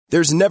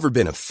There's never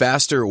been a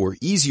faster or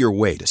easier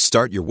way to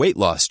start your weight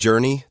loss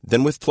journey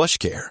than with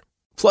PlushCare.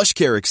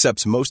 PlushCare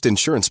accepts most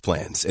insurance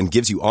plans and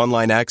gives you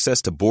online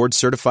access to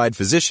board-certified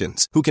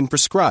physicians who can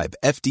prescribe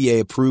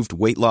FDA-approved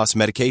weight loss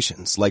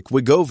medications like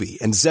Wegovy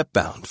and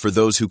Zepbound for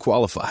those who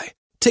qualify.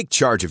 Take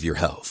charge of your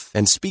health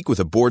and speak with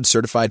a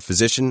board-certified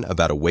physician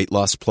about a weight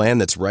loss plan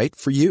that's right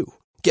for you.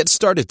 Get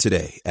started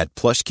today at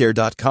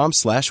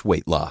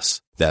plushcare.com/weight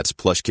loss. That's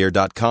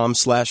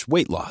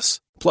plushcare.com/weight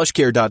loss.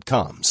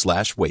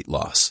 plushcare.com/weight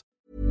loss.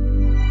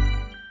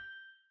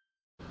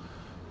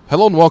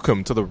 Hello and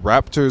welcome to the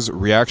Raptors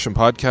Reaction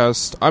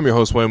Podcast. I'm your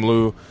host, William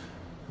Liu.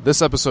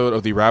 This episode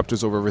of the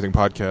Raptors Over Everything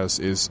podcast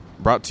is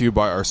brought to you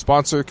by our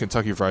sponsor,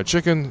 Kentucky Fried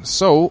Chicken.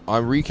 So,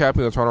 I'm recapping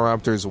the Toronto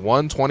Raptors'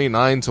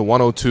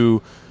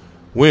 129-102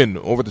 win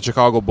over the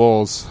Chicago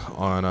Bulls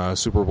on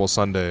Super Bowl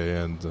Sunday.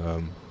 And,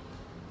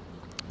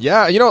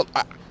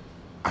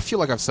 I feel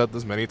like I've said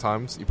this many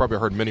times. You probably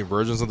heard many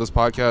versions of this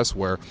podcast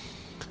where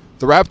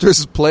the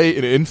Raptors play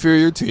an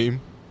inferior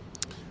team.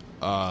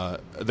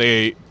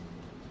 They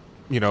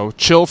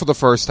chill for the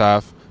first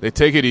half. They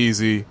take it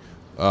easy.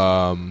 They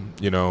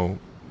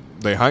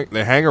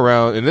hang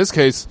around. In this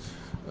case,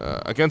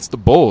 against the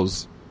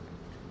Bulls,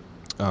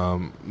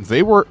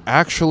 they were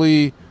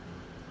actually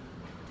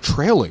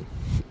trailing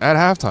at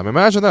halftime.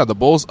 Imagine that. The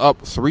Bulls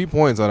up 3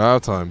 points at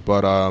halftime.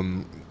 But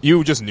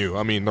you just knew.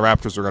 I mean, the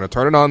Raptors were going to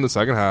turn it on in the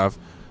second half,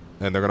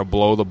 and they're going to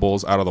blow the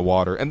Bulls out of the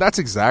water. And that's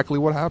exactly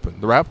what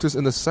happened. The Raptors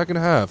in the second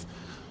half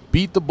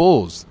beat the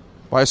Bulls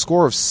by a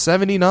score of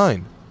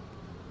 79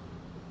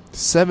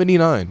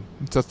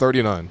 to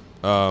 39.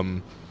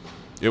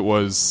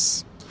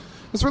 It's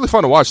really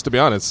fun to watch, to be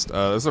honest.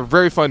 It's a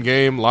very fun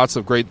game. Lots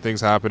of great things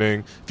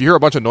happening. If you hear a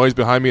bunch of noise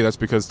behind me, that's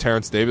because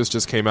Terrence Davis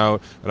just came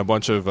out, and a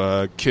bunch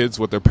of kids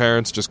with their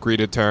parents just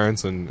greeted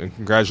Terrence and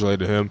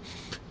congratulated him.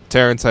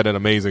 Terrence had an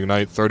amazing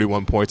night,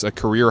 31 points, a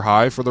career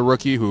high for the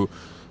rookie who,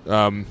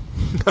 I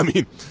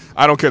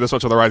don't care this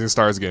much of the Rising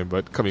Stars game,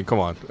 but come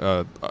on.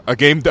 A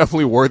game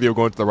definitely worthy of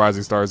going to the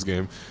Rising Stars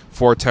game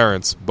for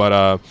Terrence.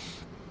 But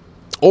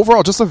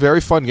overall, just a very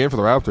fun game for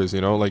the Raptors.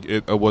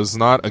 It was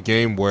not a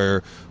game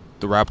where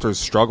the Raptors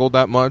struggled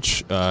that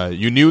much.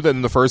 You knew that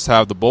in the first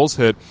half, the Bulls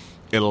hit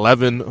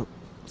 11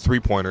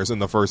 three-pointers in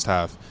the first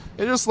half.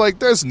 It's just like,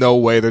 there's no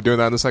way they're doing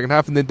that in the second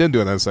half, and they didn't do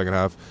it in the second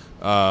half.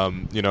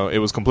 It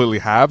was completely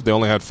halved. They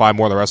only had 5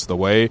 more the rest of the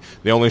way.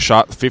 They only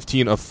shot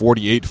 15 of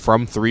 48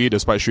 from 3,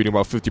 despite shooting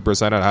about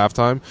 50% at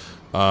halftime.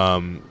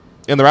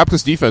 And the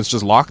Raptors defense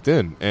just locked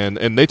in,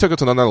 and they took it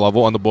to another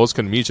level, and the Bulls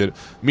couldn't meet it.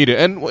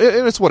 And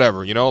it's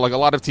whatever, like a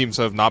lot of teams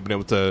have not been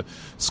able to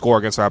score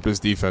against the Raptors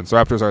defense. The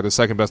Raptors are the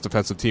second best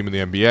defensive team in the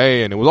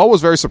NBA, and it was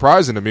always very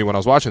surprising to me when I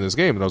was watching this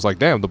game, and I was like,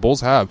 damn, the Bulls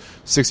have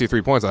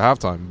 63 points at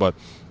halftime, but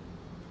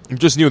you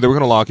just knew they were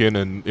going to lock in,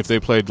 and if they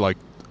played like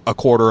a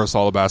quarter of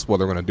solid basketball,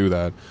 they're going to do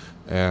that.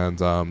 And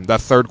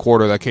that third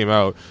quarter that came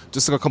out,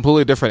 just a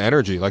completely different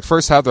energy. Like,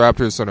 first half, the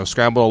Raptors sort of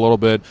scrambled a little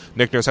bit.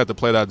 Nick Nurse had to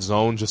play that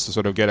zone just to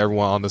sort of get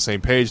everyone on the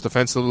same page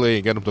defensively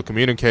and get them to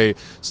communicate.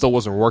 Still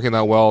wasn't working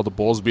that well. The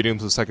Bulls beating them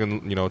to the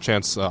second,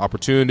 chance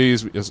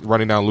opportunities, just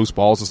running down loose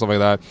balls and stuff like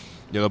that.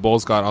 The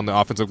Bulls got on the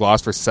offensive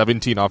glass for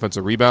 17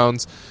 offensive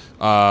rebounds.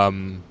 But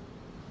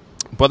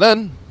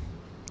then,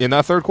 in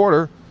that third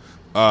quarter,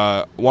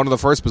 one of the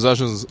first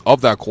possessions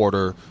of that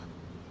quarter,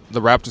 the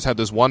Raptors had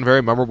this one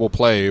very memorable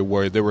play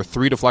where there were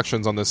 3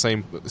 deflections on the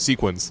same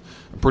sequence.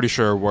 I'm pretty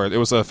sure where it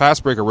was a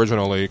fast break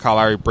originally. Kyle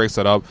Lowry breaks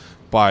it up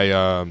by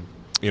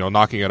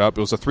knocking it up. It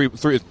was a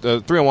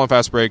 3-on-1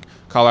 fast break.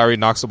 Kyle Lowry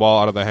knocks the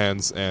ball out of the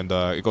hands, and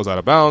it goes out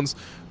of bounds.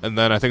 And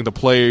then I think the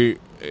play,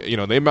 they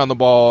inbound the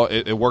ball.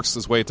 It works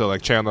its way to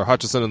like Chandler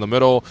Hutchison in the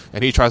middle,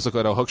 and he tries to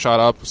get a hook shot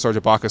up. Serge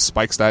Ibaka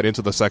spikes that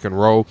into the second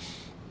row.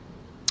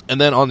 And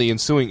then on the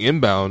ensuing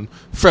inbound,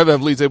 Fred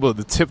VanVleet's able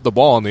to tip the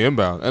ball on the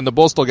inbound. And the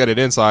Bulls still get it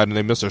inside, and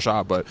they miss their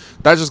shot. But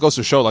that just goes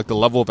to show, like, the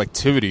level of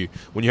activity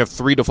when you have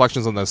 3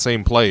 deflections on that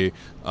same play.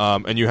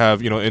 And you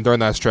have, during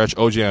that stretch,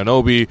 OG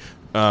Anunoby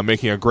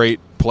making a great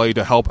play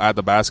to help at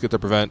the basket to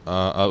prevent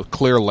a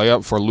clear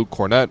layup for Luke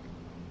Kornet,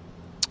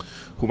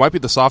 who might be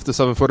the softest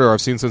 7-footer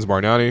I've seen since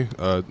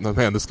Bargnani.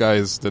 Man, this guy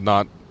did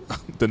not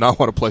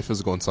want to play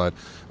physical inside.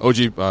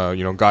 OG,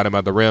 got him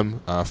at the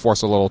rim,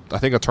 forced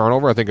a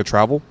turnover, a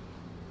travel.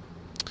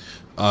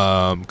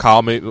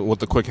 Kyle made with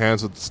the quick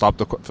hands to stop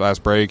the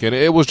fast break, and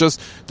it was just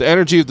the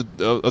energy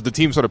of the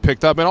team sort of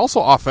picked up, and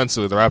also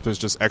offensively, the Raptors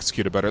just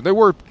executed better. They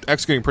were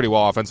executing pretty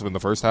well offensively in the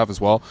first half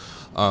as well,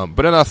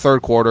 but in that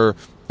third quarter,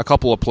 a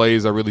couple of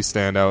plays that really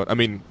stand out. I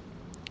mean,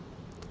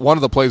 one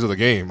of the plays of the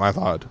game, I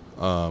thought,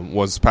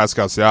 was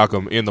Pascal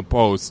Siakam in the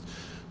post.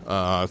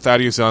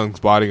 Thaddeus Young's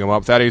bodying him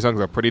up. Thaddeus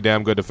Young's a pretty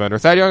damn good defender.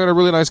 Thad Young had a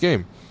really nice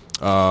game,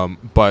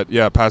 but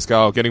yeah,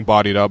 Pascal getting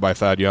bodied up by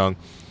Thad Young.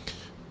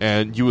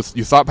 And you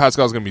thought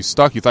Pascal was going to be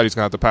stuck. You thought he was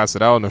going to have to pass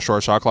it out in a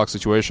short shot clock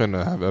situation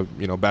and have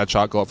a bad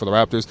shot go up for the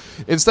Raptors.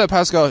 Instead,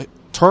 Pascal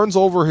turns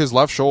over his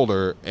left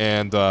shoulder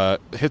and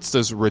hits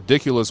this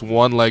ridiculous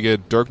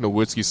one-legged Dirk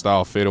Nowitzki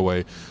style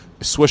fadeaway,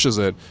 swishes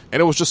it,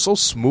 and it was just so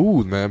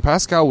smooth, man.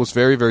 Pascal was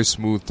very, very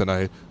smooth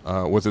tonight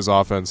with his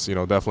offense.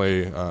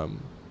 Definitely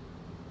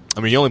I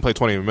mean, he only played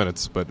 28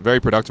 minutes, but very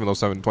productive in those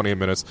 28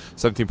 minutes.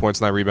 17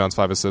 points, 9 rebounds,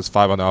 5 assists,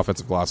 5 on the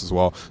offensive glass as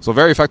well. So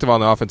very effective on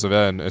the offensive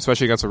end,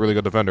 especially against a really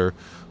good defender.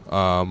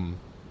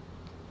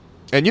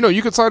 And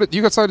you could start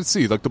to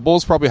see, like, the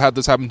Bulls probably had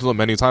this happen to them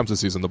many times this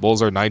season. The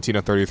Bulls are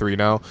 19-33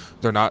 now.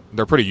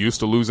 They're pretty used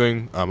to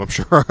losing. I'm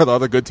sure the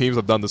other good teams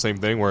have done the same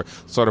thing, where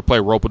sort of play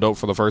rope-a-dope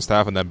for the first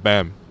half and then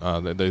bam,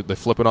 they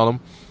flip it on them.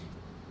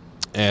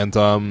 And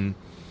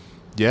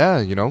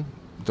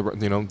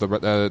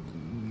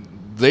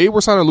they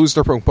were starting to lose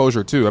their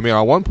composure too. I mean,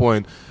 at one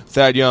point,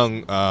 Thad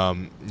Young,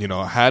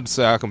 had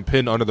Siakam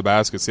pinned under the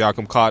basket.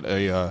 Siakam caught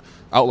a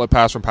outlet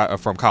pass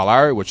from Kyle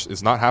Lowry, which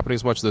is not happening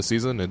as much this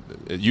season.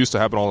 It used to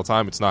happen all the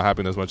time. It's not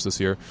happening as much this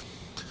year.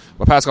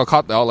 But Pascal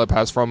caught the outlet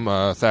pass from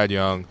Thad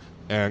Young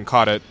and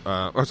caught it.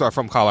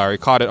 From Kyle Lowry,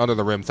 caught it under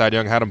the rim. Thad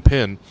Young had him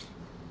pinned,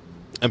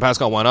 and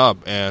Pascal went up,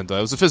 and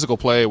it was a physical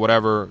play,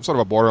 whatever, sort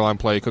of a borderline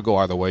play. It could go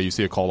either way. You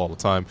see it called all the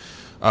time.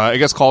 It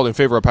gets called in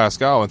favor of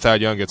Pascal, and Thad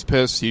Young gets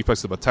pissed. He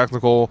picks up a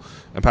technical,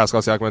 and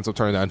Pascal Siakam ends up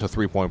turning that into a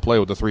 3-point play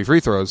with the 3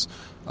 free throws.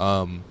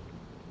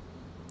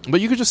 But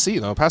you could just see,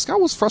 Pascal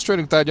was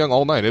frustrating Thad Young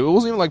all night. It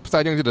wasn't even like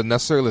Thad Young did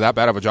necessarily that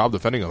bad of a job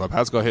defending him.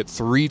 Pascal hit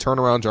 3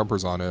 turnaround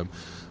jumpers on him.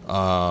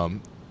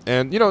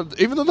 And,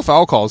 even though the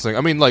foul calls thing,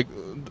 I mean, like,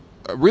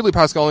 really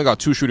Pascal only got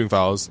 2 shooting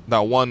fouls.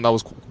 That one that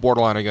was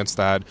borderline against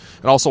Thad,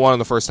 and also one in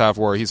the first half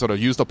where he sort of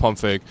used a pump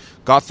fake,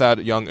 got Thad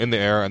Young in the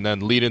air, and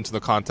then lead into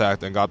the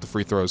contact and got the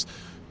free throws.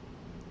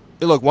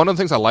 Look, one of the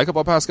things I like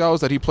about Pascal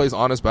is that he plays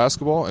honest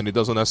basketball, and he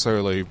doesn't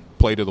necessarily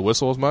play to the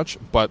whistle as much.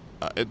 But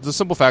the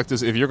simple fact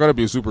is, if you're going to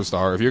be a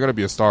superstar, if you're going to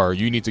be a star,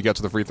 you need to get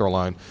to the free throw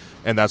line,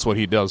 and that's what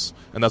he does,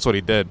 and that's what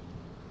he did.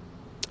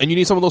 And you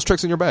need some of those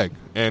tricks in your bag.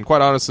 And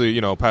quite honestly,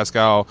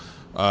 Pascal,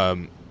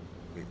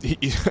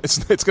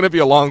 it's going to be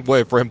a long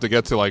way for him to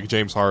get to, like,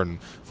 James Harden,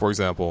 for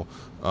example.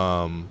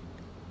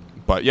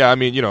 But yeah, I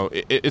mean,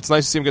 it's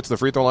nice to see him get to the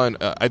free throw line.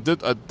 I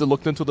did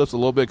look into this a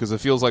little bit because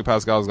it feels like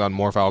Pascal's gotten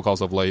more foul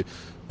calls of late.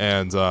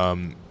 And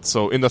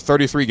so in the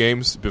 33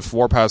 games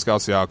before Pascal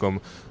Siakam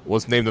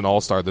was named an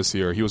All-Star this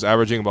year, he was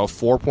averaging about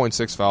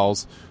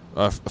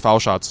 4.6 foul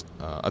shots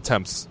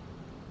attempts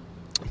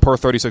per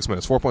 36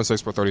 minutes,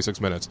 4.6 per 36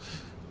 minutes.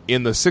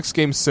 In the 6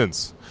 games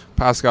since,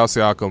 Pascal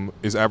Siakam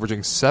is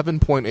averaging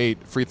 7.8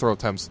 free throw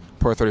attempts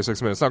per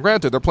 36 minutes. Now,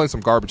 granted, they're playing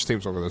some garbage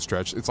teams over the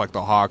stretch. It's like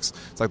the Hawks,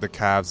 it's like the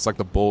Cavs, it's like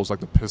the Bulls, like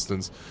the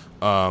Pistons.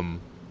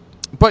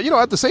 But,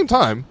 at the same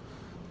time,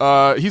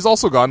 he's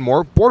also gotten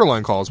more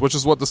borderline calls, which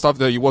is what the stuff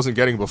that he wasn't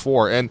getting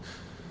before. And,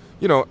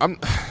 I'm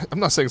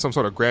not saying some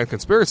sort of grand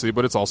conspiracy,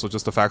 but it's also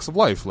just the facts of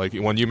life. Like,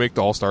 when you make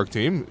the All-Star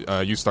team,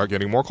 you start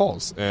getting more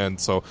calls. And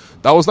so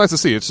that was nice to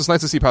see. It's just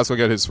nice to see Pascal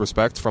get his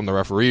respect from the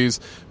referees.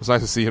 It was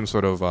nice to see him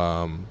sort of,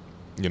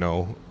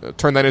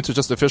 turn that into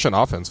just efficient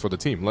offense for the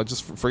team. Let's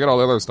just forget all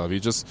the other stuff. He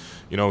just,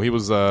 he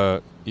was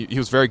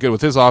very good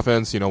with his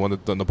offense. When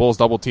the Bulls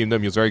double teamed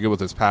him, he was very good with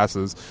his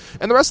passes.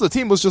 And the rest of the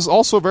team was just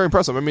also very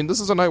impressive. I mean, this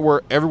is a night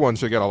where everyone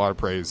should get a lot of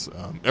praise.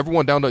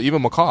 Everyone down to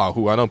even McCaw,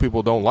 who I know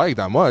people don't like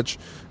that much,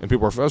 and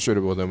people are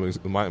frustrated with him,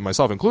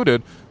 myself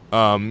included.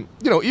 Even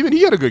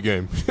he had a good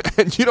game.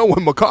 And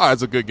when McCaw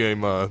has a good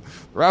game, the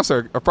Raps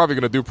are probably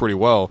going to do pretty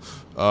well,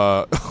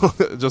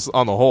 just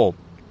on the whole.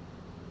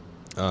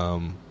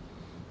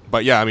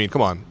 But yeah, I mean,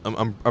 come on,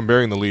 I'm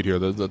bearing the lead here.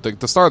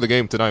 The star of the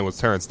game tonight was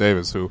Terrence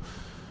Davis, who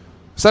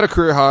set a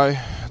career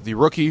high. The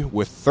rookie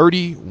with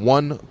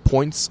 31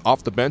 points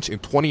off the bench in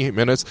 28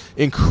 minutes.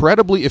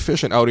 Incredibly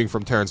efficient outing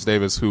from Terrence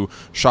Davis, who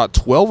shot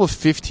 12 of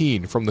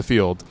 15 from the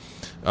field,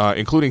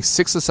 including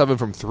 6 of 7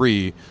 from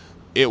 3.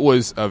 It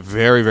was a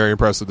very, very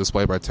impressive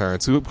display by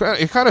Terrence, who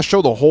it kind of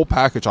showed the whole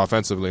package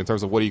offensively in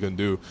terms of what he can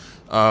do.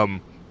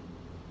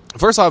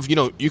 First off,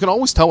 you can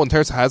always tell when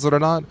Terrence has it or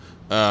not.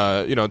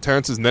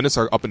 Terrence's minutes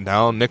are up and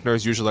down. Nick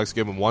Nurse usually likes to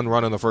give him one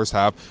run in the first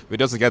half. If he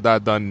doesn't get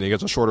that done, he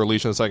gets a shorter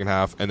leash in the second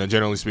half. And then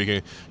generally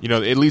speaking,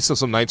 it leads to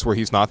some nights where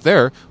he's not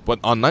there. But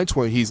on nights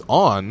where he's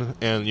on,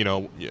 and,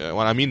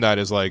 what I mean that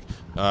is like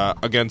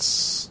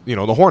against,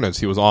 the Hornets,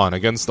 he was on.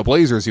 Against the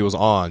Blazers, he was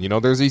on.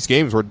 There's these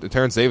games where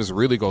Terrence Davis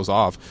really goes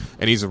off,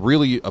 and he's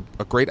really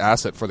a great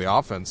asset for the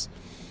offense.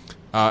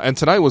 And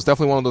tonight was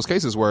definitely one of those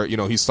cases where,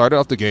 he started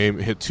off the game,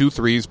 hit 2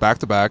 threes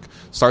back-to-back,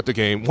 start the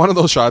game. One of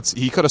those shots,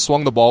 he could have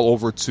swung the ball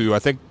over to, I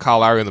think, Kyle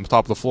Lowry on the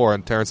top of the floor,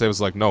 and Terrence Davis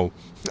was like, no,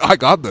 I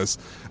got this.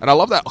 And I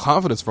love that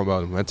confidence from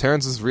him. And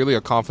Terrence is really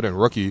a confident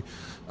rookie,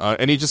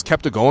 and he just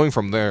kept it going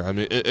from there. I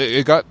mean,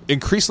 it got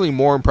increasingly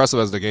more impressive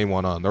as the game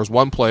went on. There was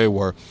one play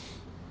where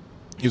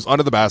he was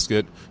under the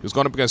basket. He was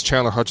going up against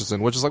Chandler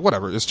Hutchison, which is like,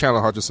 whatever, it's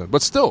Chandler Hutchison.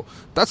 But still,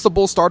 that's the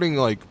Bulls starting,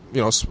 I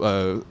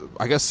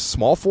guess,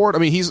 small forward. I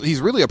mean,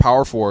 he's really a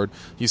power forward.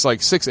 He's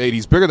like 6'8".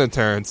 He's bigger than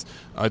Terrence.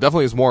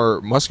 Definitely is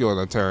more muscular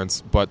than Terrence.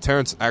 But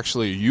Terrence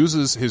actually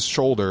uses his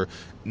shoulder,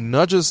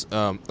 nudges,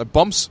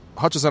 bumps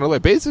Hutchison out of the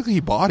layup. Basically, he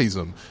bodies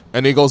him.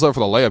 And he goes up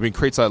for the layup. He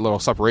creates that little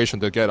separation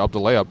to get up the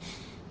layup.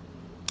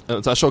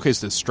 And that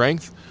showcased his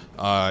strength.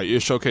 It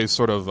showcased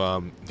sort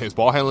of his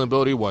ball handling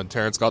ability when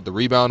Terrence got the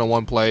rebound on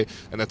one play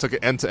and then took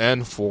it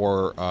end-to-end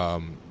for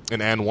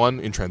an and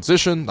one in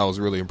transition. That was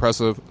really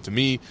impressive to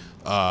me.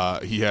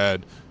 He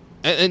had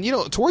And you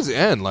know, towards the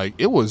end, like,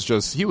 it was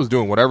just, he was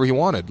doing whatever he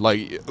wanted.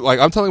 Like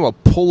I'm telling you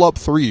about pull-up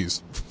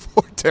threes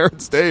for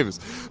Terrence Davis.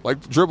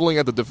 Like, dribbling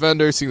at the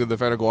defender, seeing the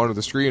defender go under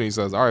the screen, and he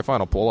says, all right, fine,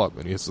 I'll pull up.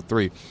 And he hits the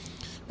three.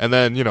 And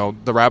then, you know,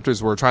 the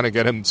Raptors were trying to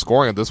get him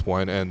scoring at this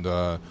point, and,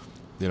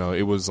 you know,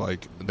 it was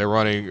like they're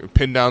running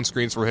pin-down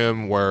screens for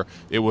him where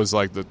it was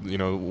like,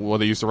 what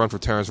they used to run for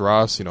Terrence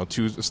Ross, you know,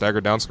 2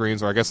 staggered down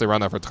screens, or I guess they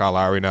run that for Kyle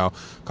Lowry now,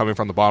 coming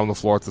from the bottom of the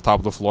floor to the top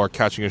of the floor,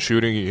 catching and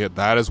shooting. He hit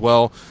that as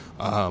well.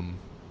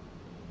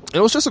 It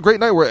was just a great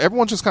night where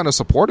everyone just kind of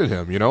supported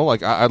him, you know?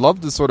 Like, I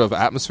loved the sort of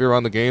atmosphere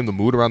around the game. The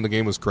mood around the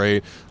game was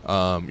great.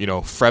 You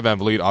know, Fred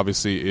VanVleet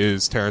obviously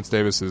is Terrence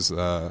Davis's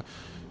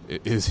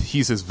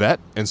he's his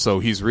vet, and so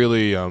he's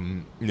really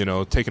you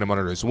know, taken him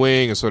under his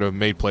wing and sort of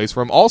made plays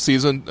for him all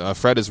season.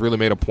 Fred has really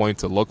made a point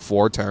to look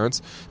for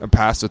Terrence and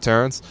pass to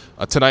Terrence.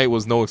 Tonight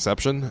was no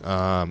exception.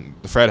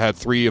 Fred had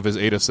 3 of his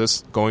 8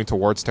 assists going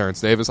towards Terrence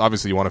Davis.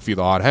 Obviously, you want to feed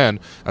the hot hand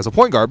as a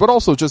point guard, but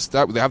also just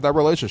that they have that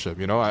relationship.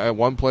 You know, at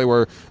one play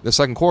where the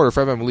second quarter,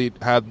 Fred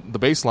VanVleet had the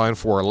baseline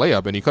for a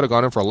layup, and he could have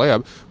gone in for a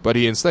layup, but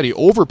he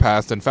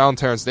overpassed and found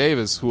Terrence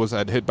Davis, who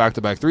had hit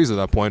back-to-back threes at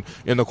that point,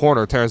 in the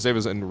corner. Terrence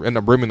Davis ended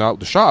up rimming out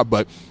the shot,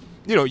 but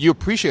you know, you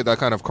appreciate that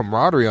kind of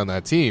camaraderie on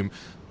that team.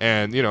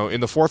 And, you know,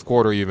 in the fourth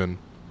quarter even,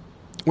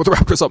 with the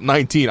Raptors up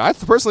 19, I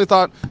personally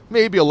thought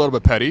maybe a little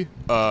bit petty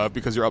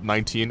because you're up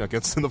 19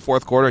 against in the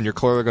fourth quarter and you're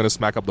clearly going to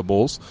smack up the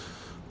Bulls.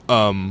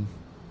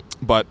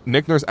 But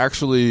Nick Nurse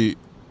actually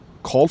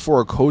called for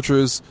a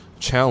coach's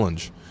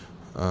challenge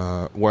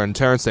when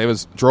Terrence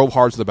Davis drove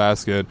hard to the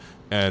basket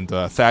and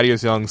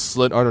Thaddeus Young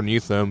slid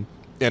underneath him.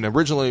 And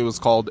originally it was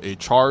called a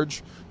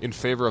charge in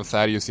favor of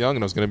Thaddeus Young,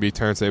 and it was going to be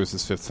Terrence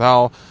Davis' 5th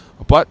foul.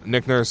 But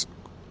Nick Nurse,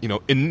 you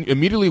know,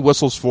 immediately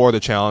whistles for the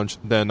challenge,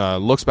 then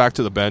looks back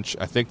to the bench.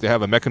 I think they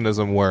have a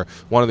mechanism where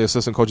one of the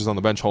assistant coaches on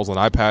the bench holds an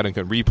iPad and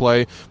can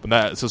replay, but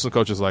that assistant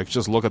coach is like,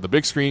 just look at the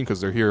big screen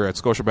because they're here at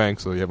Scotiabank,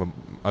 so you have an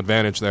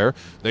advantage there.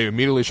 They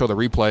immediately show the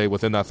replay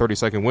within that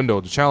 30-second window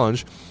of the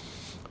challenge.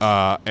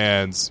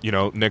 And, you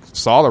know, Nick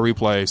saw the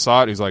replay,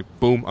 saw it, he's like,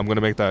 boom, I'm going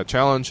to make that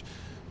challenge.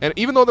 And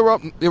even though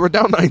they were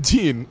down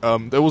 19,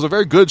 it was a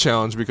very good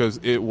challenge because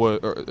it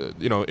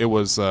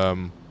was a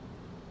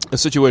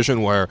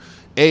situation where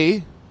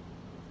the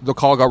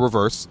call got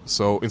reversed.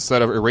 So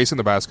instead of erasing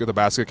the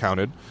basket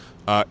counted.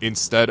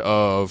 Instead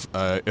of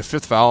a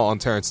 5th foul on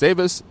Terrence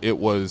Davis, it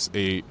was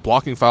a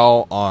blocking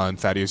foul on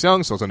Thaddeus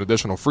Young. So it's an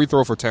additional free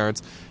throw for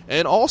Terrence.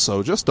 And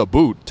also, just to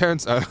boot,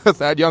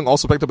 Thad Young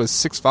also picked up his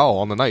 6th foul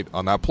on the night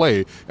on that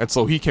play, and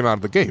so he came out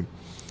of the game.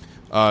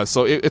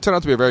 So it turned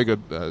out to be a very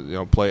good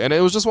play. And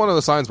it was just one of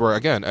the signs where,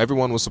 again,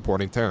 everyone was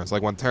supporting Terrence.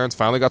 Like when Terrence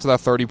finally got to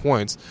that 30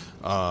 points,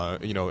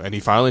 and he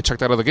finally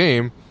checked out of the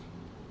game,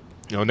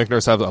 you know, Nick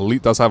Nurse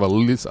does have at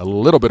least a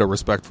little bit of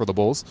respect for the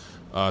Bulls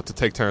to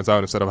take Terrence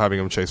out instead of having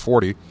him chase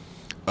 40.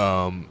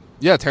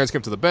 Terrence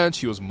came to the bench.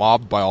 He was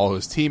mobbed by all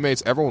his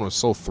teammates. Everyone was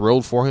so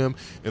thrilled for him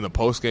in the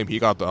postgame. He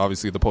got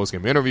obviously the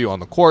postgame interview on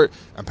the court,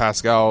 and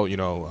Pascal,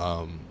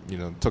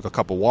 took a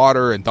cup of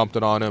water and dumped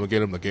it on him and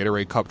gave him the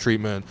Gatorade cup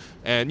treatment.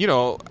 And,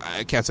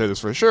 I can't say this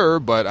for sure,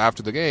 but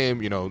after the game,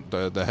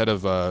 the head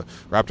of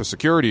Raptor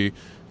security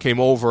came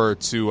over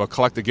to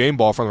collect the game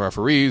ball from the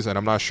referees, and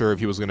I'm not sure if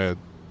he was going to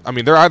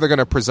they're either going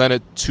to present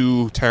it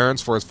to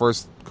Terrence for his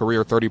first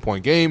career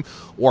 30-point game,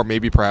 or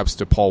maybe perhaps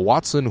to Paul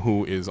Watson,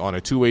 who is on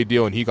a 2-way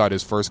deal, and he got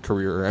his first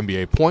career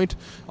NBA point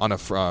on a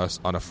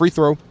free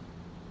throw.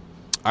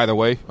 Either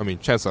way,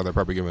 chances are they're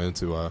probably giving it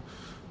to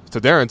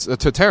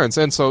Terrence.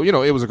 And so,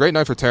 it was a great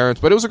night for Terrence,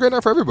 but it was a great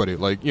night for everybody.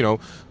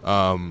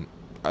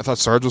 I thought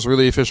Serge was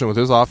really efficient with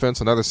his offense.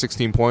 Another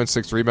 16 points,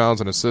 6 rebounds,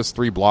 an assist,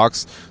 3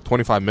 blocks,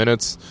 25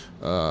 minutes.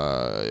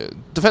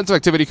 Defensive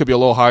activity could be a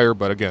little higher,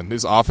 but again,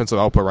 his offensive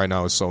output right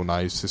now is so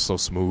nice. It's so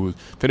smooth,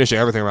 finishing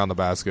everything around the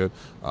basket.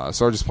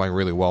 Serge is playing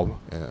really well.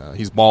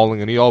 He's balling,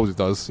 and he always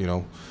does.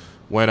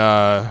 When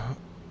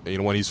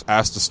he's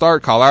asked to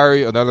start, Kyle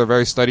Lowry, another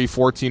very steady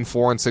 14,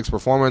 4, and 6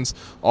 performance.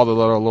 All the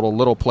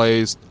little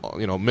plays,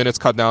 minutes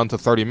cut down to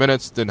 30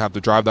 minutes. Didn't have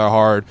to drive that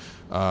hard.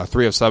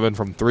 3 of 7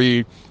 from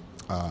 3.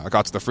 I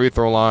got to the free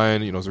throw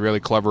line. Was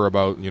really clever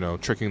about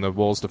tricking the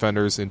Bulls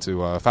defenders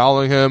into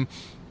fouling him.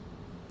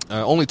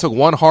 Only took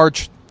one hard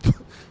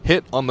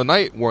hit on the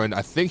night when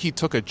I think he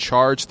took a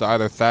charge to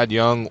either Thad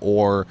Young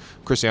or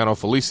Cristiano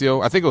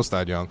Felicio. I think it was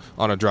Thad Young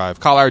on a drive.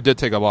 Kyle Lowry did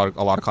take a lot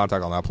of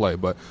contact on that play,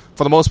 but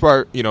for the most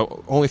part,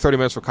 only 30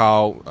 minutes for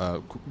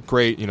Kyle.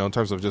 Great, in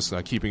terms of just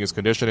keeping his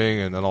conditioning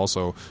and then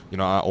also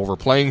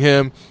overplaying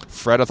him.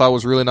 Fred I thought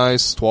was really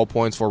nice. 12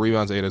 points, 4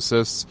 rebounds, 8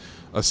 assists.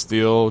 A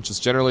steal,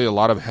 just generally a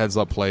lot of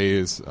heads-up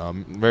plays,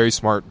 very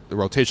smart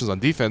rotations on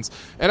defense,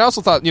 and I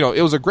also thought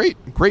it was a great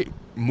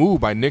move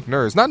by Nick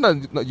Nurse. Not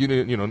you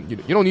don't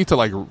need to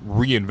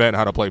reinvent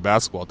how to play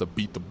basketball to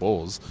beat the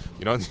Bulls.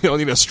 You don't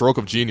need a stroke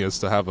of genius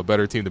to have a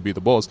better team to beat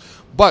the Bulls.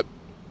 But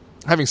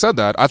having said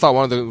that, I thought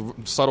one of the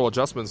subtle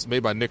adjustments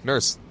made by Nick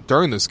Nurse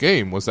during this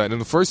game was that in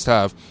the first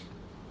half,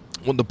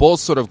 when the Bulls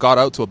sort of got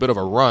out to a bit of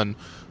a run,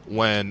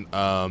 when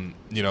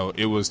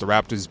it was the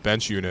Raptors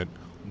bench unit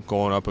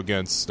going up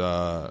against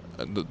the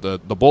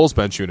Bulls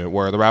bench unit,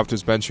 where the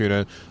Raptors bench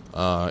unit,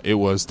 it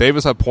was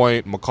Davis at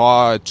point,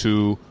 McCaw at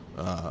 2,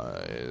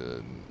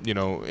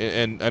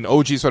 and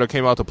OG sort of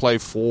came out to play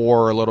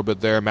 4 a little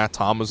bit there. Matt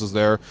Thomas is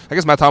there. I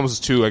guess Matt Thomas is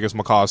 2. I guess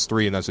McCaw is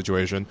 3 in that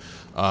situation.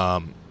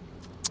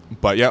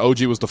 But yeah,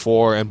 OG was the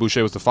 4 and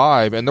Boucher was the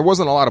 5, and there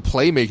wasn't a lot of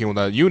playmaking with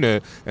that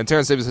unit. And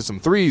Terrence Davis hit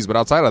some threes, but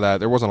outside of that,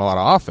 there wasn't a lot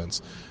of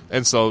offense.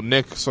 And so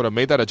Nick sort of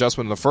made that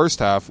adjustment in the first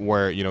half,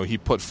 where he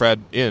put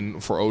Fred in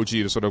for OG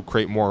to sort of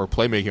create more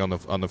playmaking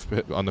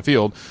on the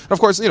field. And of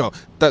course,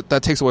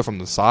 that takes away from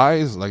the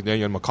size. Like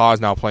McCaw is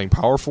now playing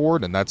power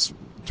forward, and that's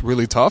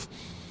really tough.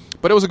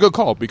 But it was a good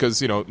call because,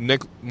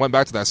 Nick went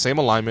back to that same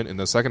alignment in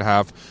the second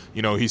half.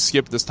 He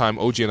skipped this time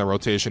OG in the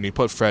rotation. He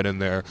put Fred in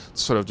there to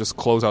sort of just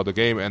close out the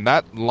game. And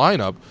that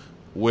lineup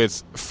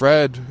with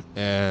Fred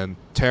and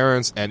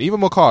Terrence and even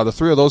McCaw, the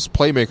 3 of those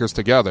playmakers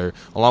together,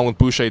 along with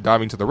Boucher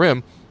diving to the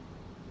rim,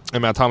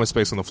 and Matt Thomas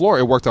space on the floor,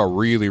 it worked out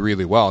really,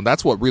 really well. And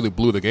that's what really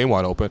blew the game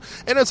wide open.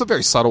 And it's a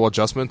very subtle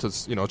adjustment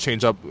to,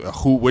 change up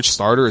which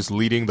starter is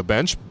leading the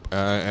bench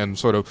and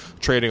sort of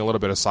trading a little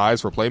bit of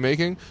size for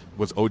playmaking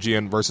with OG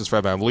and versus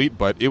Fred VanVleet.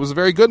 But it was a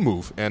very good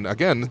move. And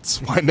again,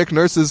 it's why Nick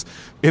Nurse is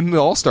in the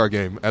All-Star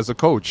game as a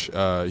coach.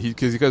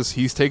 Because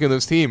he's taken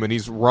this team and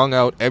he's wrung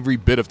out every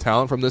bit of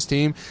talent from this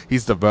team.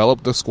 He's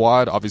developed the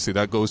squad. Obviously,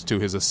 that goes to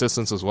his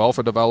assistants as well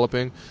for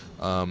developing.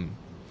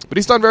 But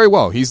he's done very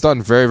well. He's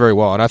done very, very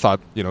well. And I thought,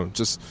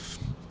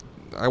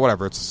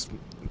 whatever.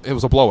 It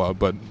was a blowout,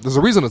 but there's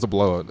a reason it's a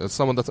blowout. It's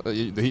someone that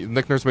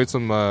Nick Nurse made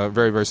some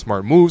very, very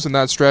smart moves in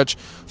that stretch.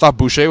 Thought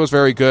Boucher was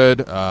very good.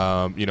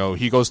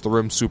 He goes to the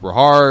rim super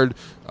hard.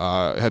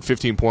 Had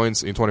 15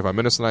 points in 25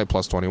 minutes tonight,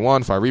 plus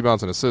 21, 5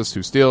 rebounds and assists,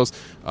 2 steals.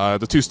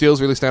 The 2 steals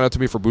really stand out to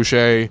me for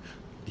Boucher.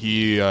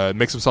 He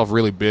makes himself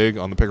really big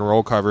on the pick and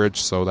roll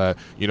coverage, so that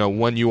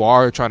when you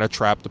are trying to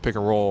trap the pick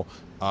and roll,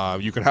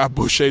 you can have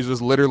Boucher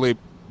just literally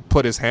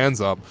put his hands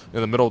up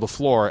in the middle of the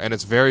floor, and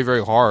it's very,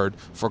 very hard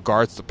for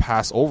guards to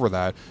pass over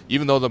that.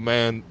 Even though the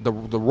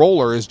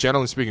roller is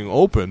generally speaking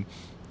open,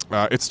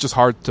 it's just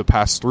hard to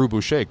pass through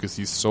Boucher because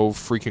he's so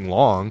freaking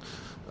long.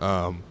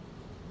 And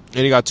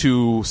he got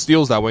 2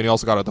 steals that way, and he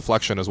also got a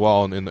deflection as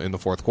well in the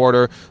fourth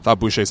quarter. Thought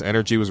Boucher's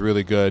energy was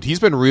really good.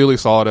 He's been really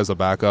solid as a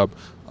backup.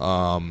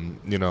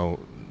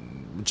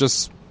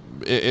 Just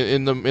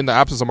in the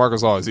absence of Marc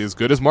Gasol, is he as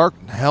good as Mark?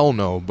 Hell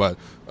no, but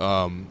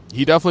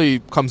he definitely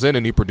comes in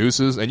and he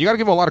produces, and you got to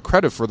give him a lot of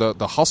credit for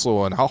the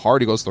hustle and how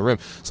hard he goes to the rim.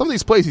 Some of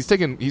these plays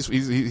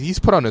he's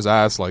put on his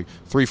ass like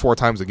 3-4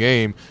 times a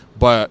game,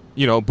 but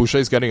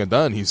Boucher's getting it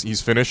done.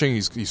 He's finishing,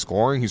 he's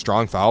scoring, he's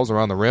drawing fouls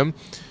around the rim,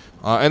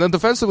 and then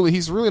defensively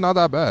he's really not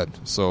that bad.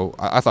 So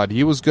I thought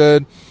he was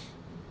good.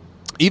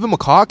 Even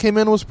McCaw came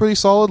in and was pretty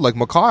solid. Like,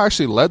 McCaw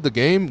actually led the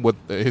game with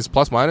his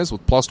plus-minus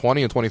with plus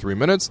 20 in 23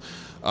 minutes.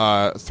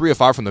 3 of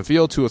 5 from the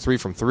field, 2 of 3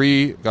 from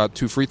 3. Got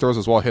 2 free throws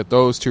as well, hit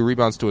those. 2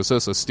 rebounds, 2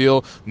 assists, a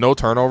steal. No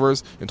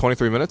turnovers in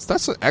 23 minutes.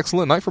 That's an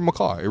excellent night for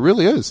McCaw. It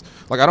really is.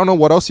 Like, I don't know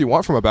what else you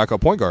want from a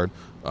backup point guard.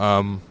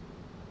 I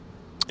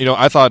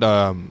thought,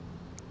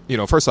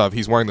 first off,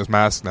 he's wearing this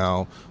mask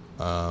now.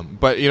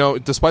 But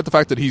despite the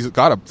fact that he's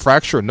got a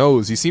fractured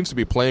nose, he seems to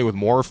be playing with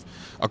more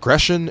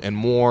aggression and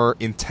more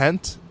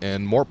intent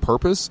and more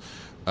purpose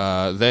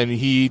than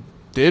he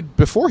did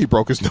before he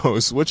broke his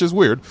nose, which is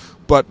weird.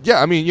 But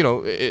yeah, I mean,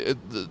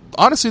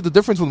 honestly, the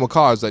difference with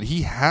McCaw is that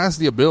he has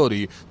the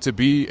ability to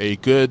be a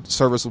good,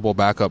 serviceable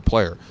backup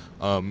player.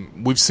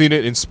 We've seen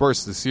it in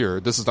spurts this year.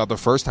 This is not the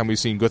first time we've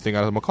seen good thing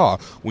out of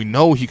McCaw. We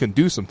know he can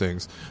do some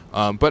things.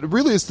 But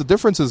really, the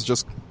difference is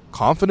just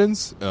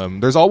confidence.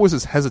 There's always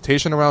this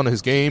hesitation around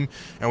his game,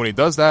 and when he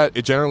does that,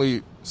 it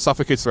generally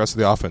suffocates the rest of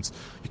the offense.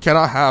 You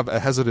cannot have a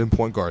hesitant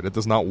point guard. It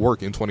does not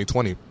work in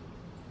 2020.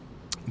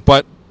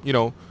 But,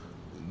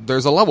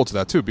 there's a level to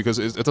that too, because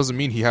it doesn't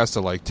mean he has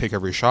to take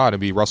every shot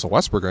and be Russell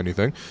Westbrook or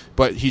anything,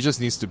 but he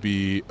just needs to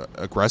be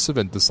aggressive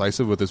and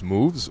decisive with his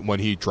moves. When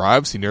he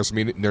drives,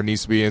 there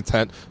needs to be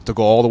intent to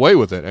go all the way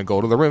with it and go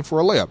to the rim for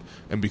a layup.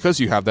 And because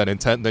you have that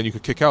intent, then you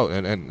could kick out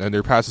and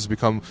their passes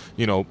become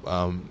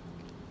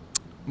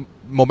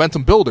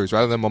momentum builders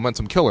rather than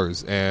momentum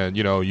killers. And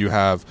you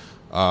have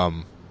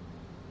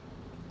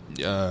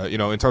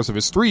in terms of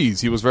his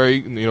threes, he was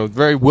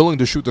very willing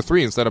to shoot the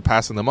 3 instead of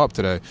passing them up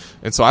today.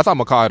 And so I thought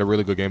McCaw had a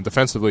really good game.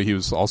 Defensively, he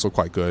was also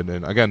quite good.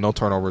 And again, no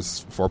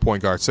turnovers for a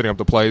point guard, setting up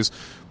the plays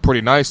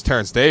pretty nice.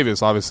 Terrence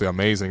Davis, obviously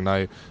amazing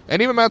night.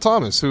 And even Matt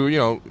Thomas, who,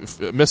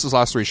 missed his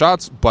last 3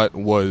 shots, but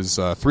was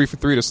 3 for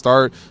 3 to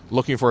start,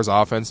 looking for his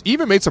offense.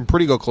 Even made some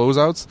pretty good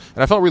closeouts.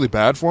 And I felt really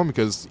bad for him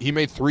because he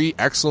made 3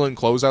 excellent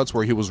closeouts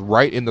where he was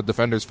right in the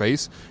defender's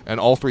face, and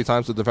all 3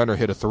 times the defender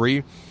hit a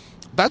 3.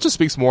 That just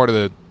speaks more to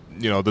the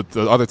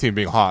other team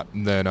being hot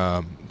than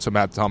to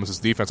Matt Thomas's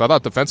defense. I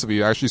thought defensively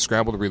he actually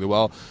scrambled really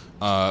well.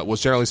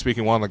 Was generally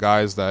speaking one of the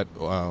guys that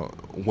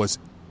was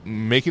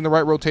making the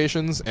right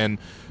rotations, and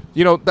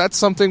that's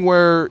something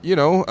where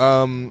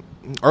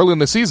early in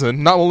the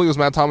season, not only was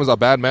Matt Thomas a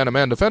bad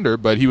man-to-man defender,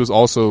 but he was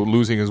also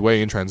losing his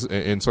way in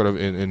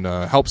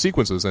help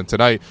sequences. And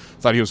tonight,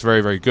 I thought he was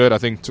very, very good. I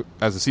think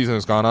as the season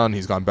has gone on,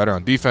 he's gone better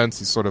on defense.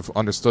 He's sort of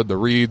understood the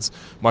reads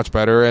much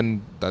better,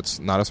 and that's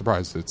not a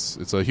surprise.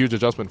 It's a huge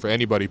adjustment for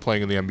anybody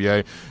playing in the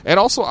NBA. And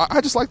also,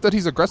 I just like that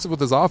he's aggressive with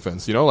his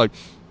offense. You know, like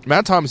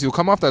Matt Thomas, he'll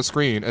come off that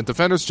screen, and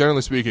defenders,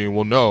 generally speaking,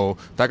 will know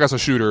that guy's a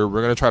shooter.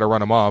 We're going to try to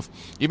run him off.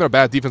 Even a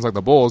bad defense like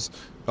the Bulls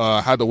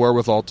had the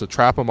wherewithal to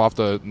trap him off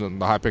the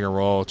high pick and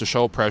roll, to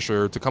show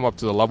pressure, to come up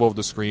to the level of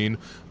the screen,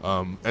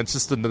 and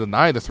just to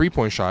deny the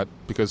three-point shot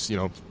because, you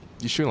know,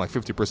 he's shooting like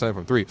 50%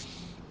 from three.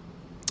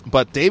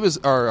 But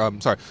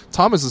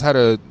Thomas has had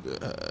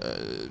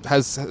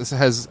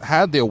has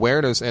had the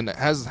awareness and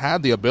has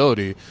had the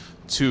ability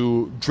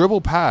to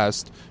dribble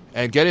past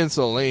and get into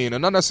the lane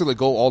and not necessarily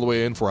go all the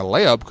way in for a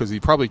layup because he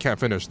probably can't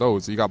finish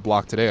those. He got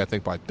blocked today, I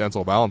think, by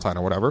Denzel Valentine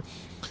or whatever.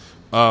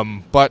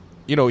 But,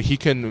 you know, he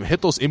can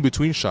hit those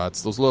in-between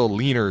shots, those little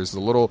leaners,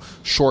 the little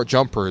short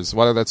jumpers,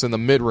 whether that's in the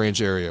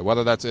mid-range area,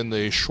 whether that's in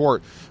the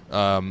short,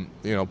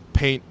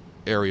 paint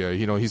area.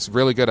 You know, he's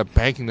really good at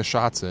banking the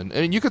shots in.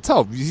 And you could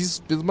tell he's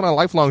been a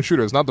lifelong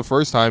shooter. It's not the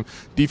first time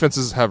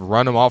defenses have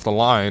run him off the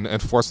line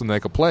and forced him to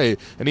make a play.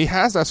 And he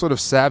has that sort of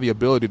savvy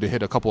ability to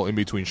hit a couple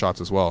in-between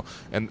shots as well.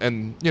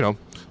 And you know,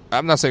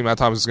 I'm not saying Matt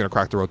Thomas is going to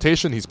crack the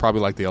rotation. He's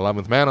probably like the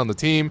 11th man on the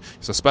team.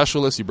 He's a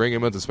specialist. You bring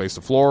him in to space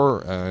the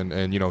floor,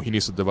 and you know, he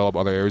needs to develop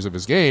other areas of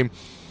his game.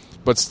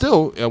 But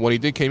still, when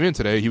he came in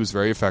today, he was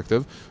very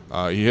effective.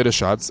 He hit his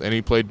shots, and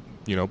he played,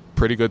 you know,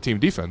 pretty good team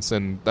defense.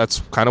 And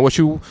that's kind of what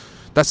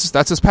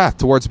that's his path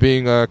towards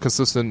being a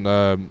consistent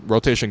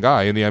rotation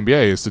guy in the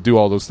NBA, is to do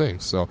all those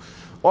things. So,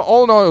 well,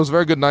 all in all, it was a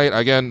very good night.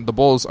 Again, the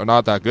Bulls are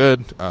not that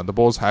good. The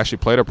Bulls actually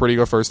played a pretty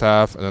good first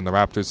half, and then the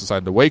Raptors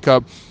decided to wake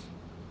up.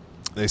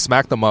 They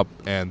smacked them up,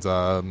 and,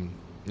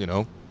 you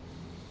know,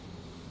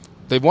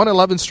 they've won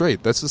 11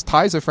 straight. This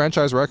ties a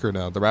franchise record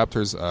now. The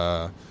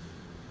Raptors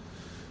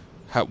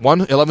had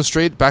won 11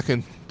 straight back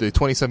in the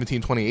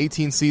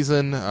 2017-2018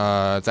 season.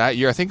 That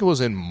year, I think it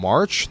was in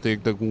March,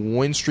 the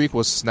win streak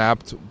was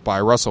snapped by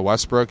Russell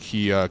Westbrook.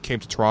 He came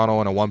to Toronto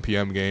in a 1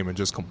 p.m. game and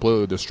just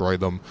completely destroyed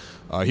them.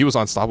 He was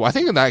unstoppable. I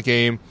think in that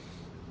game,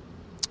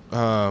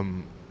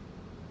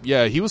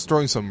 he was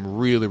throwing some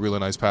really, really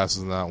nice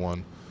passes in that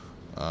one.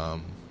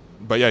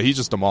 But yeah, he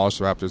just demolished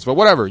the Raptors. But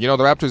whatever, you know,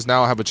 the Raptors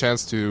now have a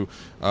chance to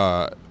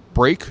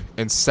break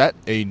and set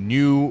a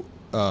new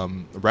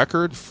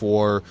record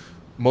for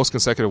most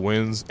consecutive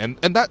wins, and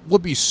that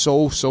would be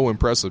so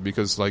impressive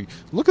because, like,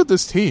 look at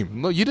this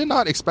team. No, you did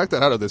not expect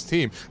that out of this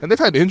team, and they've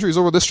had injuries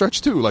over this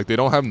stretch too. Like, they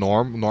don't have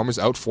Norm is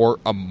out for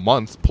a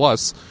month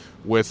plus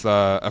with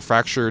a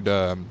fractured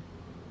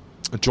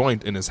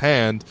joint in his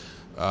hand.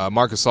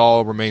 Marc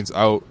Gasol remains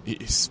out. He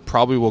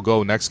probably will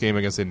go next game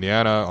against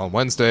Indiana on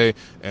Wednesday,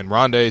 and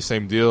Rondae,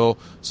 same deal.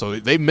 So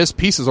they missed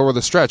pieces over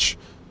the stretch.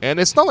 And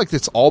it's not like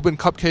it's all been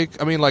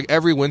cupcake. I mean, like,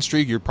 every win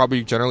streak, you're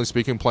probably, generally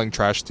speaking, playing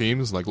trash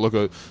teams. Like, look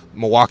at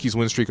Milwaukee's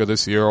win streak of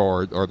this year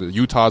or the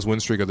Utah's win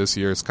streak of this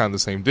year. It's kind of the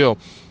same deal.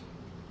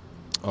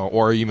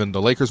 Or even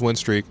the Lakers' win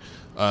streak.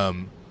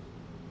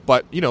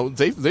 But, you know,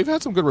 they've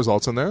had some good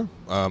results in there.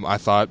 I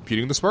thought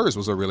beating the Spurs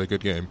was a really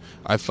good game.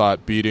 I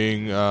thought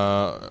beating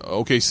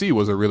OKC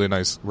was a really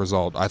nice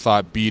result. I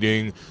thought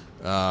beating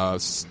the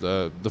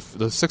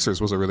Sixers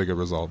was a really good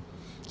result.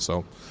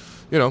 So,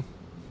 you know,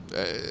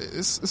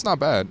 it's not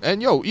bad.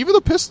 And even the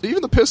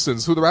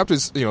Pistons, who the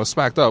Raptors, you know,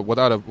 smacked up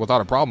without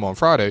a problem on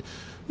Friday,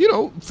 you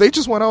know, they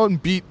just went out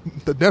and beat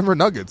the Denver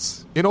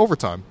Nuggets in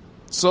overtime.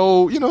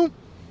 So, you know,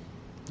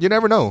 you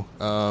never know.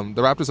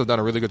 The Raptors have done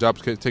a really good job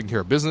taking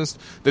care of business.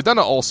 They've done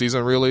it all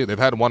season, really. They've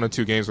had 1 or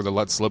 2 games where they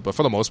let slip, but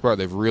for the most part,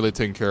 they've really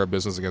taken care of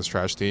business against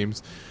trash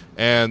teams.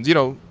 And, you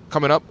know,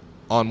 coming up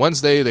on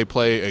Wednesday, they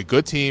play a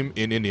good team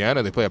in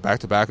Indiana. They play a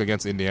back-to-back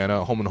against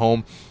Indiana, home and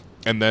home.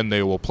 And then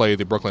they will play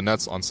the Brooklyn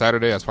Nets on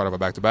Saturday as part of a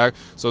back-to-back.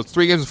 So it's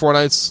 3 games in 4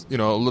 nights, you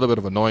know, a little bit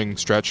of an annoying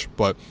stretch.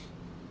 But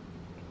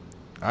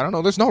I don't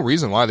know. There's no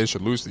reason why they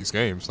should lose these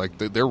games. Like,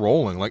 they're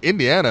rolling. Like,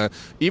 Indiana,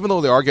 even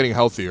though they are getting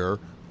healthier,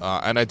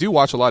 and I do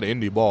watch a lot of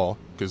indie ball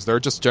because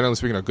they're just, generally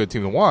speaking, a good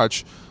team to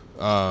watch.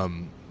 I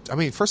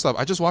mean, first off,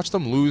 I just watched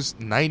them lose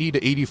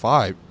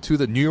 90-85 to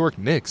the New York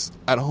Knicks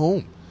at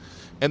home.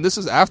 And this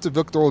is after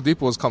Victor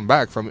Oladipo has come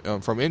back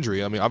from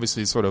injury. I mean,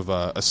 obviously, it's sort of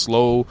a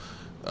slow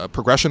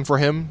progression for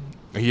him.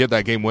 He had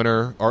that game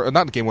winner, or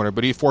not the game winner,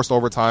 but he forced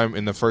overtime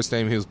in the first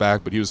game he was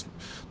back, but he was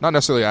not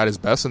necessarily at his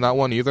best in that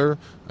one either.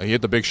 He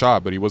hit the big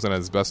shot, but he wasn't at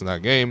his best in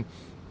that game.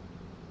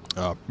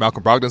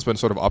 Malcolm Brogdon's been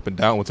sort of up and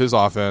down with his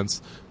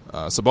offense.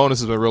 Sabonis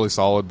has been really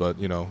solid, but,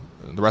 you know,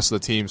 the rest of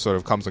the team sort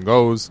of comes and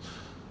goes.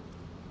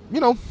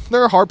 You know,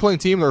 they're a hard-playing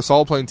team, they're a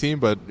solid-playing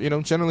team, but, you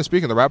know, generally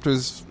speaking, the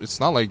Raptors,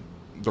 it's not like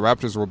the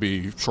Raptors will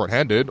be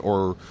shorthanded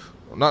or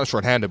not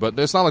shorthanded, but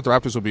it's not like the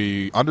Raptors will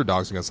be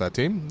underdogs against that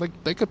team.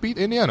 Like, they could beat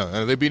Indiana, and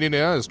if they beat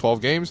Indiana, it's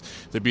 12 games.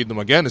 They beat them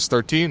again, it's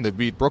 13. They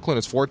beat Brooklyn,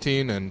 it's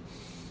 14, and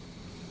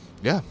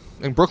yeah.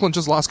 And Brooklyn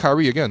just lost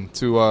Kyrie again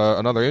to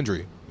another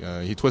injury.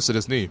 He twisted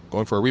his knee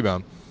going for a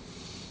rebound.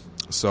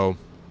 So,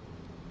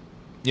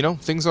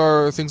 things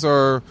are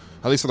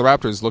at least for the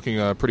Raptors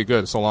looking pretty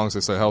good so long as they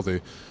stay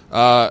healthy.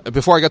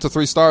 Before I get to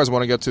 3 stars, I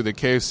want to get to the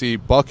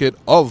KFC bucket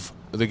of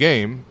the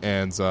game.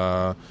 And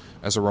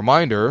as a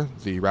reminder,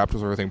 the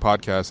Raptors Everything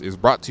podcast is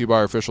brought to you by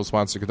our official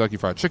sponsor, Kentucky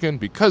Fried Chicken.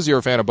 Because you're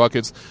a fan of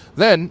buckets,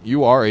 then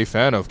you are a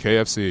fan of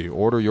KFC.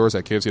 Order yours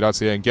at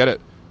kfc.ca and get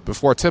it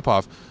before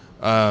tip-off.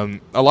 A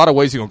lot of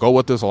ways you can go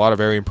with this, a lot of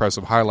very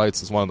impressive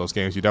highlights. It's one of those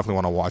games you definitely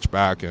want to watch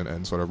back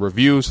and sort of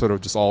review sort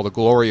of just all the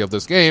glory of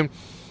this game.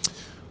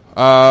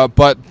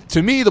 But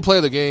to me, the play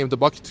of the game, the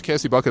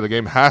KFC bucket of the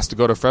game has to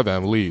go to Fred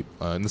VanVleet.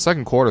 In the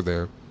second quarter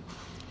there,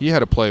 he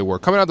had a play where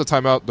coming out of the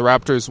timeout, the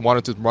Raptors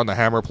wanted to run the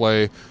hammer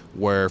play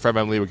where Fred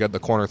VanVleet would get the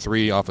corner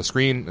 3 off a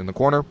screen in the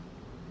corner.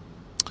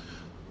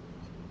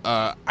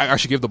 I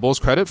actually give the Bulls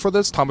credit for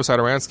this. Thomas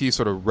Satoransky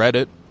sort of read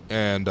it,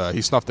 and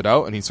he snuffed it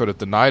out, and he sort of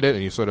denied it,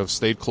 and he sort of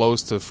stayed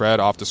close to Fred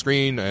off the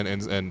screen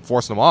and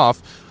forced him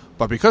off.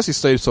 But because he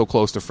stayed so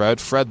close to Fred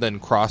then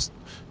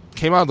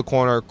came out of the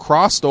corner,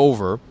 crossed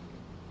over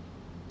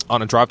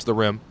on a drive to the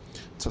rim.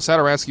 So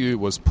Satoransky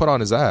was put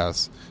on his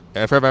ass,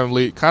 and Fred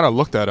VanVleet kind of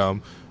looked at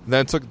him,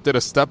 then did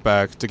a step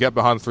back to get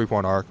behind the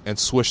 3-point arc and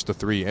swished the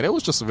 3. And it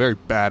was just a very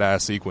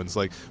badass sequence.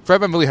 Like, Fred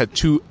VanVleet had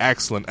 2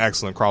 excellent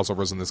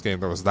crossovers in this game.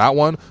 There was that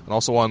one, and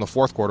also one in the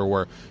fourth quarter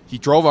where he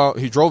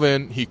drove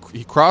in, he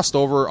crossed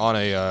over on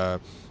a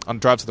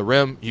drive to the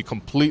rim. He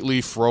completely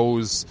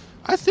froze.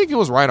 I think it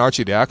was Ryan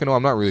Arcidiacono.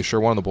 I'm not really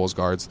sure. One of the Bulls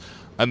guards,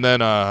 and then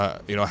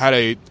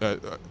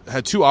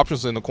had 2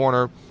 options in the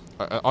corner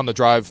on the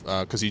drive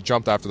because he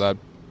jumped after that.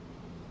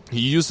 He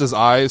used his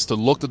eyes to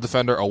look the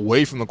defender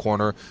away from the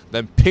corner,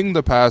 then pinged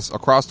the pass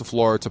across the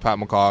floor to Pat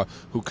McCaw,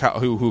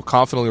 who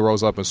confidently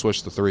rose up and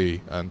switched the 3.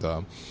 And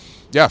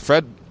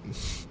Fred,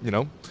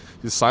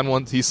 he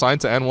signed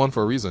to N1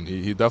 for a reason.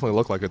 He definitely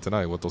looked like it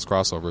tonight with those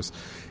crossovers.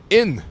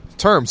 In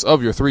terms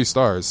of your 3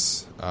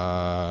 stars,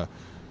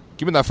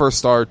 giving that first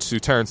star to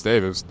Terrence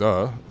Davis,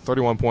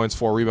 31 points,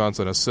 4 rebounds,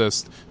 and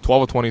assists,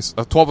 12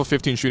 of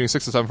 15 shooting,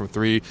 6 of 7 from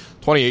 3,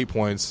 28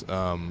 points.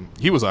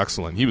 He was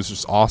excellent. He was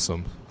just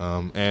awesome.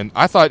 And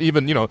I thought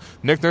even,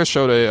 Nick Nurse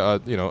showed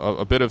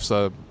a bit of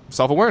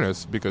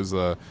self-awareness because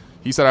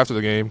he said after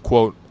the game,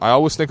 quote, "I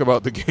always think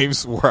about the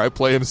games where I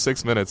play him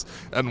 6 minutes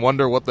and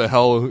wonder what the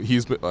hell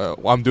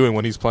I'm doing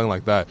when he's playing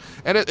like that."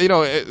 And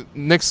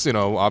Nick's,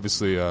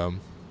 obviously.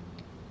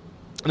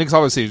 Nick's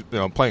obviously,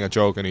 playing a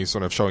joke, and he's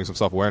sort of showing some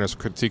self-awareness,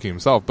 critiquing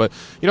himself. But,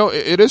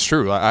 it is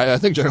true. I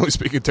think, generally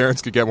speaking,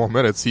 Terrence could get more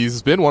minutes.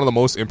 He's been one of the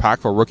most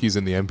impactful rookies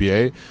in the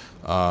NBA,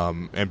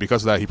 and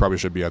because of that, he probably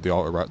should be at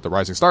the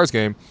Rising Stars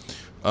game.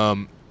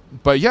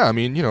 But, yeah,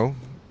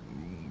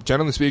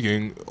 generally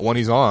speaking, when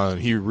he's on,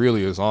 he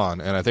really is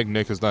on. And I think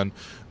Nick has done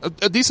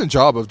a decent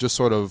job of just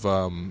sort of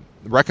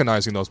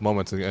recognizing those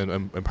moments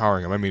and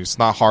empowering him. It's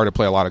not hard to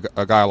play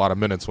a guy a lot of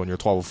minutes when you're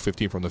 12 or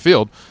 15 from the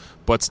field,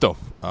 but still.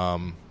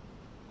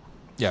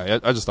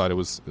 I just thought it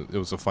was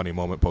a funny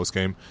moment post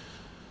game.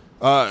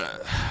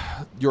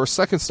 Your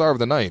second star of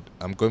the night,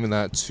 I'm giving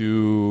that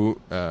to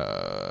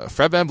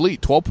Fred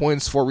VanVleet. 12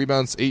 points, 4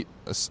 rebounds, 8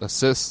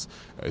 assists,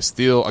 a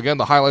steal. Again,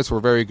 the highlights were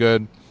very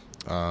good.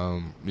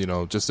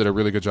 Just did a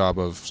really good job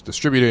of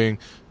distributing,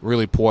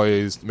 really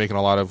poised, making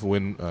a lot of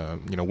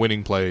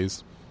winning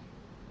plays.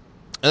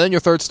 And then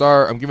your third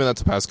star, I'm giving that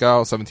to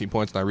Pascal. 17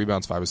 points, 9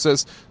 rebounds, 5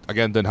 assists.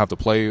 Again, didn't have to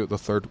play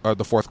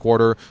the fourth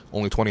quarter.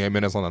 Only 28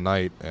 minutes on the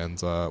night, and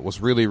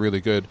was really,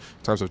 really good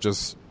in terms of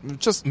just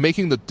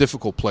making the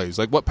difficult plays.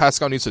 Like what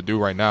Pascal needs to do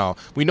right now.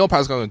 We know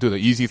Pascal can do the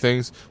easy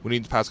things. We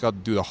need Pascal to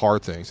do the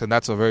hard things, and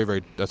that's a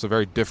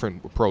very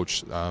different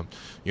approach.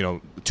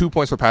 2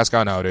 points for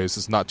Pascal nowadays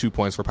is not 2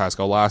 points for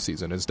Pascal last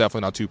season. It's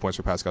definitely not 2 points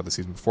for Pascal the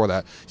season before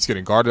that. He's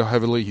getting guarded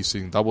heavily. He's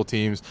seeing double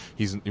teams.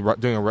 He's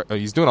doing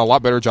a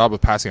lot better job of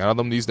passing out of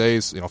them these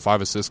days.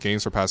 5 assist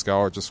games for Pascal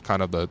are just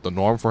kind of the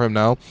norm for him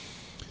now.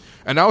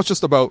 And now it's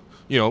just about,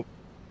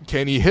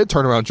 can he hit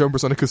turnaround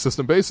jumpers on a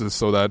consistent basis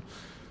so that,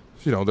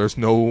 there's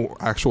no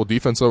actual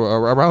defense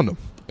around him.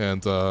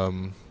 And,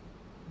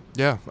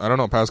 I don't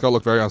know. Pascal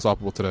looked very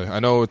unstoppable today.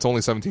 I know it's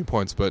only 17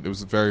 points, but it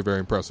was a very, very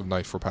impressive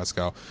night for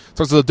Pascal. In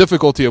terms of the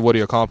difficulty of what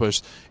he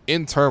accomplished,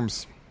 in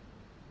terms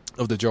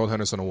of the Gerald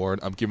Henderson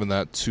Award, I'm giving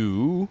that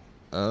to...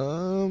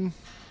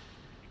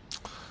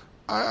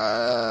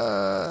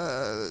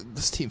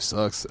 this team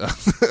sucks.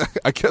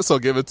 I guess I'll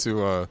give it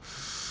to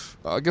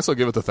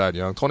Thad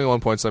Young.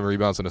 21.7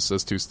 rebounds and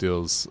assists, 2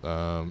 steals.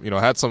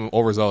 Had some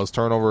overzealous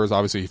turnovers.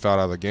 Obviously, he fouled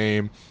out of the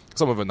game.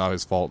 Some of it not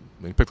his fault.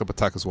 He picked up a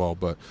tech as well,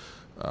 but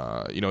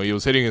he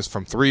was hitting his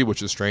from 3,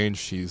 which is strange.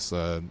 He's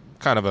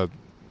kind of a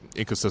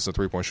inconsistent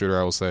 3-point shooter,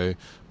 I will say.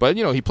 But,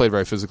 he played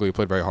very physically, he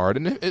played very hard,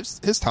 and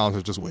his talents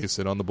are just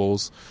wasted on the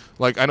Bulls.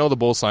 Like, I know the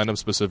Bulls signed him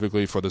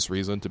specifically for this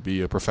reason, to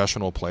be a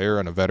professional player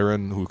and a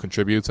veteran who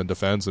contributes and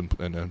defends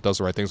and does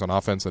the right things on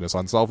offense and is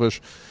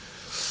unselfish.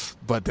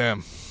 But,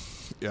 damn,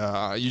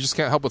 you just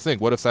can't help but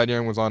think, what if Thad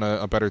Young was on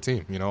a better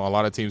team? A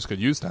lot of teams could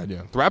use Thad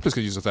Young. The Raptors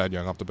could use a Thad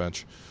Young off the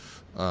bench.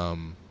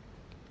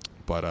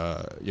 But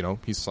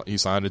he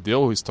signed a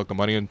deal. He took the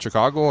money in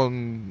Chicago,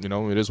 and,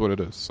 it is what it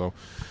is. So...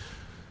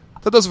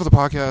 That does it for the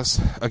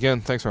podcast.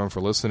 Again, thanks everyone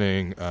for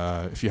listening.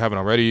 If you haven't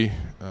already,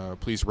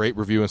 please rate,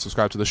 review, and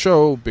subscribe to the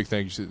show. Big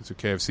thank you to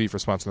KFC for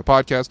sponsoring the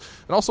podcast.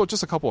 And also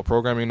just a couple of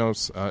programming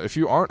notes. If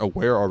you aren't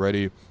aware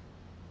already,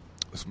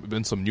 there's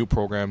been some new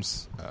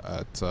programs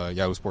at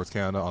Yahoo Sports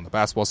Canada on the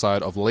basketball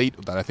side of late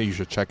that I think you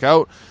should check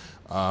out.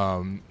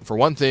 For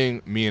one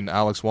thing, me and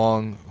Alex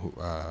Wong,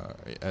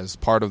 as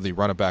part of the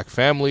Run It Back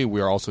family,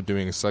 we are also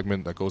doing a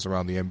segment that goes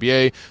around the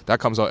NBA. That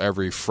comes out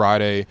every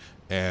Friday,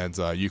 and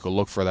you can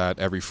look for that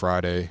every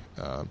Friday.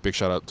 Big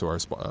shout out to our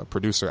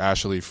producer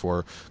Ashley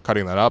for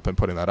cutting that up and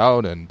putting that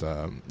out, and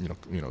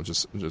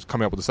just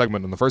coming up with the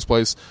segment in the first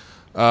place.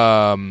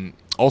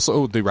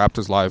 Also, the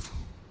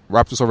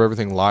Raptors Over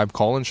Everything live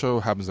call-in show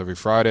happens every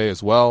Friday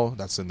as well.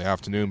 That's in the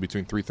afternoon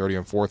between 3:30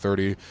 and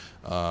 4:30.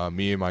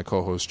 Me and my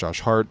co-host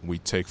Josh Hart, we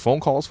take phone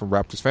calls from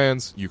Raptors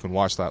fans. You can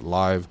watch that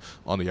live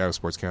on the Yahoo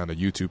Sports Canada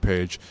YouTube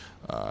page.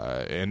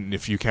 And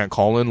if you can't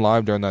call in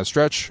live during that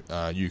stretch,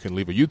 you can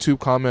leave a YouTube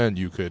comment.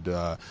 You could,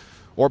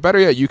 or better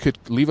yet, you could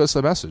leave us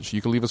a message.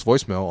 You can leave us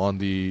voicemail on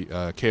the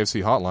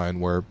KFC hotline,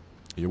 where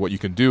what you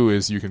can do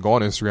is you can go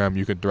on Instagram,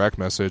 you can direct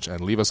message and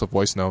leave us a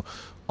voice note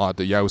at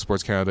the Yahoo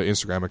Sports Canada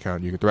Instagram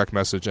account. You can direct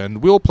message,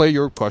 and we'll play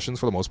your questions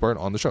for the most part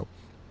on the show.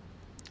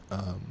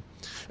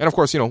 And of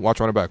course, watch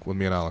Run It Back with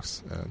me and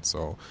Alex. And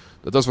so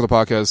that does for the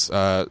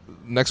podcast.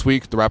 Next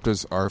week, the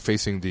Raptors are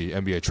facing the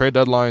NBA trade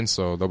deadline,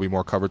 so there'll be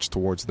more coverage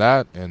towards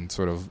that and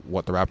sort of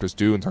what the Raptors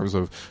do in terms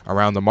of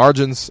around the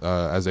margins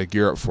as they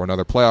gear up for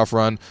another playoff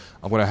run.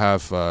 I'm going to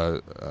have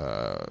a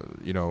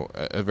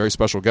very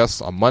special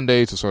guest on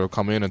Monday to sort of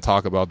come in and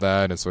talk about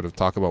that and sort of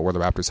talk about where the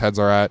Raptors' heads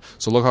are at.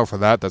 So look out for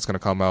that. That's going to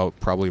come out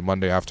probably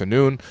Monday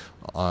afternoon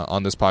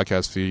on this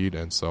podcast feed.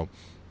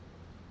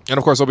 And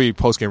of course, there'll be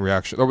post-game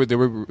reaction.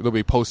 There'll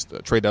be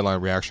post-trade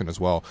deadline reaction as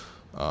well.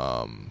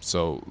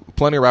 So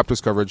plenty of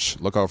Raptors coverage.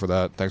 Look out for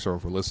that. Thanks everyone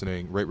for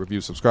listening. Rate,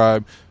 review,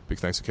 subscribe. Big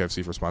thanks to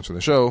KFC for sponsoring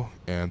the show.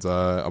 And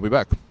I'll be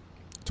back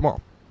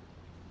tomorrow.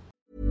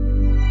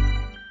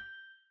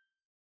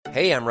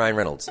 Hey, I'm Ryan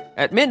Reynolds.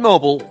 At Mint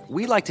Mobile,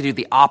 we like to do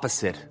the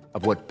opposite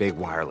of what Big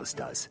Wireless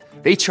does.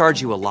 They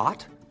charge you a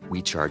lot.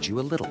 We charge you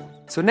a little.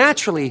 So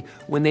naturally,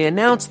 when they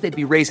announced they'd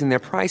be raising their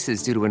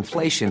prices due to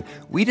inflation,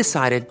 we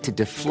decided to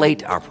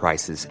deflate our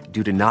prices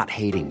due to not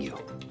hating you.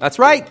 That's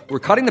right. We're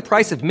cutting the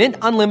price of Mint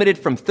Unlimited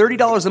from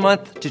 $30 a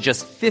month to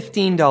just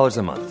 $15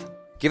 a month.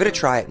 Give it a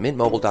try at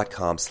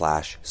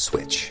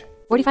mintmobile.com/switch.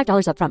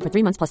 $45 up front for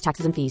 3 months plus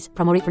taxes and fees.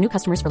 Promo rate for new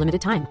customers for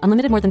limited time.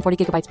 Unlimited more than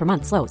 40 gigabytes per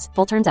month. Slows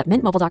full terms at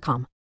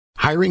mintmobile.com.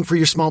 Hiring for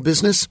your small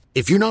business?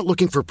 If you're not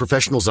looking for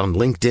professionals on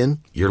LinkedIn,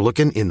 you're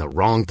looking in the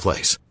wrong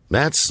place.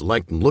 That's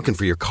like looking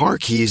for your car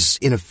keys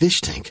in a fish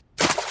tank.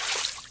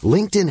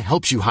 LinkedIn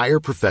helps you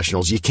hire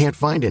professionals you can't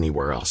find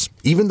anywhere else,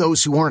 even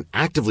those who aren't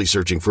actively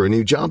searching for a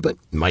new job but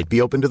might be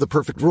open to the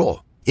perfect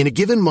role. In a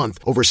given month,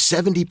 over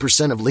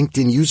 70% of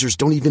LinkedIn users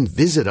don't even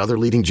visit other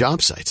leading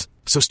job sites.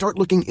 So start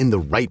looking in the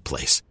right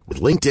place.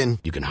 With LinkedIn,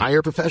 you can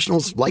hire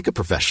professionals like a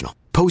professional.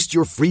 Post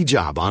your free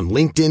job on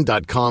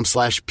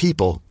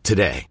linkedin.com/people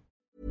today.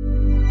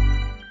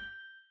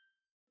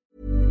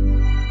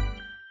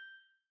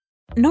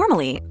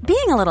 Normally,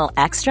 being a little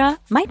extra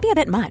might be a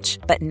bit much,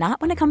 but not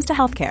when it comes to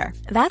healthcare.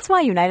 That's why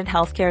United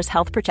Healthcare's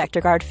Health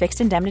Protector Guard fixed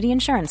indemnity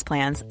insurance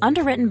plans,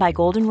 underwritten by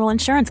Golden Rule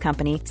Insurance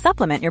Company,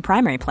 supplement your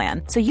primary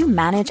plan so you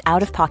manage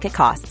out-of-pocket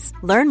costs.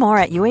 Learn more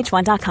at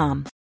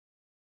uh1.com.